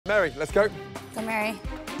Mary, let's go. Go, Mary.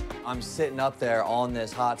 I'm sitting up there on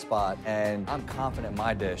this hot spot, and I'm confident in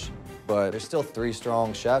my dish, but there's still 3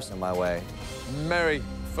 strong chefs in my way. Mary,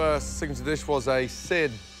 first signature dish was a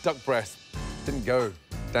seared duck breast. Didn't go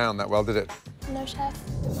down that well, did it? No, chef.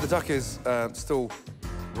 The duck is still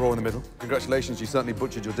raw in the middle. Congratulations, you certainly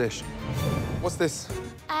butchered your dish. What's this?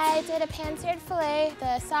 I did a pan-seared filet.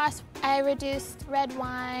 The sauce, I reduced red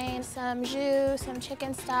wine, some jus, some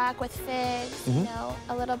chicken stock with figs, you know,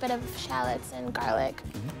 a little bit of shallots and garlic.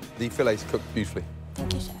 The filet's cooked beautifully.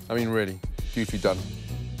 Thank you, chef. I mean, really, beautifully done.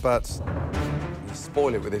 But you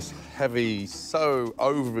spoil it with this heavy, so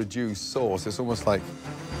over-reduced sauce. It's almost like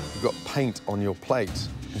you've got paint on your plate.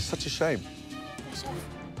 It's such a shame. Yes, chef.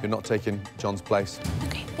 You're not taking John's place.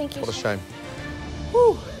 Okay, thank you, What a chef. shame.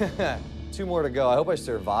 Whew. 2 more to go. I hope I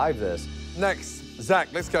survive this. Next, Zach,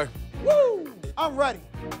 let's go. Woo! I'm ready.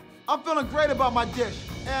 I'm feeling great about my dish,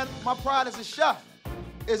 and my pride as a chef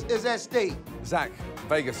is at stake. Zach,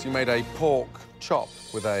 Vegas, you made a pork chop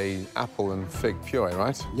with a apple and fig puree,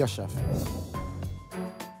 right? Yes, chef.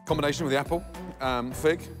 Combination with the apple,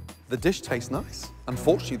 fig. The dish tastes nice.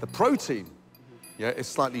 Unfortunately, the protein, is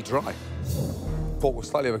slightly dry. Pork was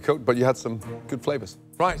slightly overcooked, but you had some good flavors.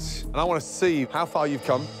 Right, and I want to see how far you've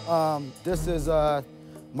come. This is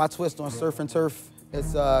my twist on surf and turf.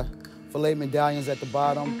 It's filet medallions at the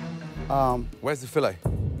bottom. Where's the filet?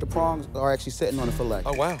 The prongs are actually sitting on the filet.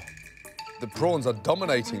 Oh, wow. The prawns are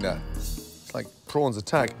dominating that. It's like prawns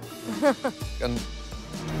attack. And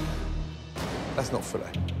that's not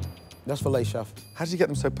filet. That's filet, chef. How did you get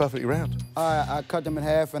them so perfectly round? I cut them in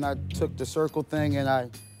half, and I took the circle thing, and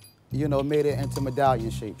I, made it into medallion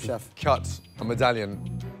shape, chef. Cut a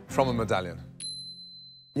medallion from a medallion.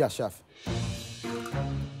 Yes, chef.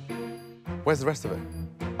 Where's the rest of it?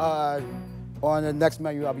 On the next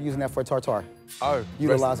menu, I'll be using that for tartare. Oh.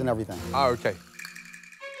 Utilizing everything. Oh, OK.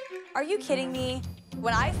 Are you kidding me?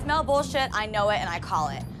 When I smell bullshit, I know it and I call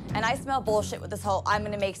it. And I smell bullshit with this whole, I'm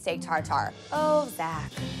gonna make steak tartare. Oh, Zach.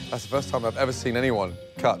 That's the first time I've ever seen anyone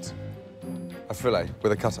cut a filet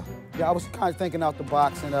with a cutter. Yeah, I was kind of thinking out the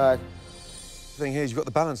box, and The thing here is you've got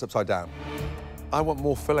the balance upside down. I want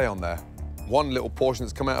more filet on there. One little portion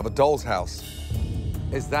that's come out of a doll's house.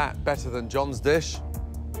 Is that better than John's dish?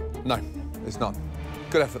 No, it's not.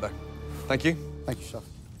 Good effort, though. Thank you. Thank you, chef.